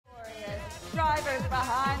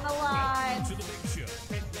behind the line.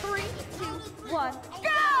 3, 2, 1,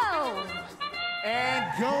 go! And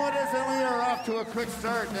go it is, and we are off to a quick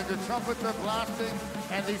start. And the trumpets are blasting,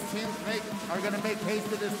 and these teams are going to make haste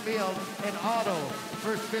to this field in auto.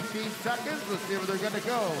 First 15 seconds, let's see where they're going to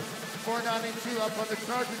go. 492 up on the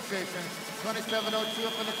charging station. 2702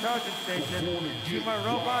 up on the charging station. Two more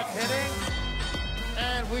robots hitting.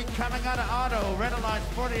 And we coming out of auto. Red Alliance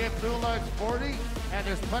 48, Blue Alliance 40. And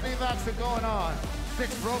there's plenty of action going on. 6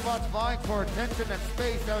 robots vying for attention and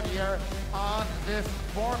space out here on this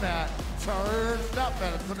format. Charged up,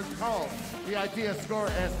 and that's what it's called. The idea is score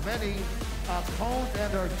as many cones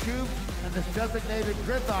and or cubes and this designated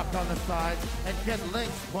gridlock on the side and get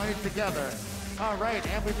links pointed together. All right,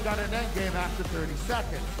 and we've got an end game after 30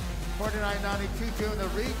 seconds. 4992 doing the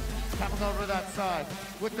reach, coming over that side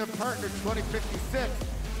with their partner 2056,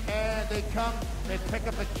 and they pick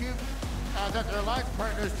up a cube that their alliance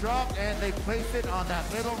partners dropped, and they place it on that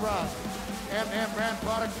middle rung. MM Brand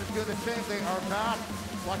Products is doing the same. They are back.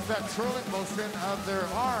 Watch that twirling motion of their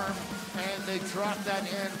arm, and they drop that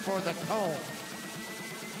in for the cone.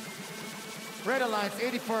 Red Alliance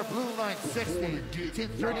 84, Blue Alliance 60. Team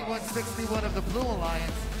 3161 of the Blue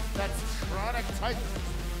Alliance. That's Tronic Titan.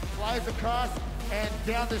 Flies across, and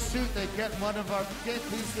down the chute they get one of our game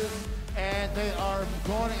pieces, and they are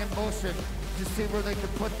going in motion to see where they can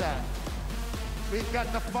put that. We've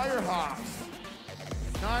got the Firehawks.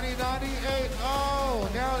 9098, oh,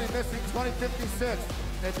 narrowly missing 2056.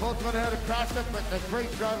 They both went ahead of crash it, but the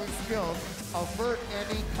great driving skills avert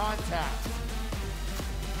any contact.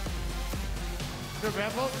 The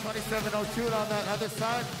Rebels, 2702 on that other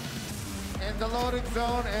side, in the loading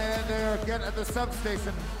zone, and they're getting at the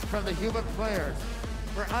substation from the human players.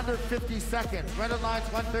 We're under 50 seconds. Red Alliance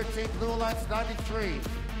 113, Blue Alliance 93.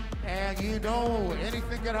 And you know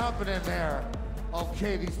anything can happen in there.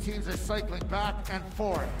 Okay, these teams are cycling back and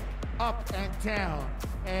forth, up and down,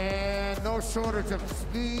 and no shortage of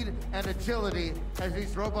speed and agility as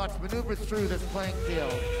these robots maneuver through this playing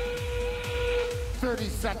field. 30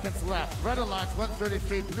 seconds left. Red Alliance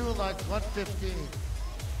 133, Blue Alliance 115.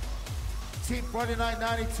 Team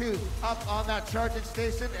 4992 up on that charging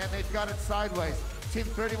station, and they've got it sideways. Team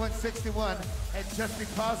 3161, and just be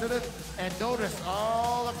positive and notice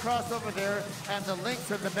all across over there, and the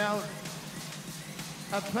links in the mountain.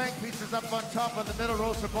 Playing pieces up on top on the middle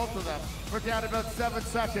rows for both of them. We're down about 7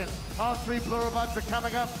 seconds. All 3 blue robots are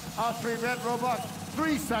coming up. All 3 red robots.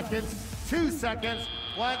 3 seconds, 2 seconds,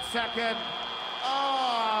 1 second.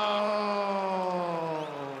 Oh!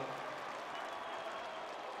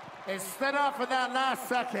 It sped off in that last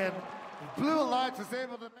second. Blue Alliance was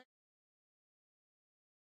able to make...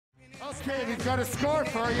 Okay, we've got a score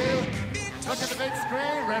for you. Look at the big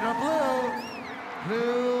screen, red or blue.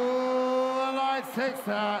 Blue Alliance takes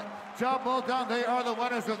that. Job well done. They are the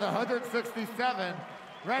winners of the 167.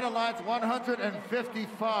 Red Alliance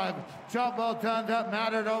 155. Job well done. That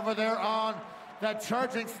mattered over there on that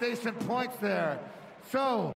charging station points there. So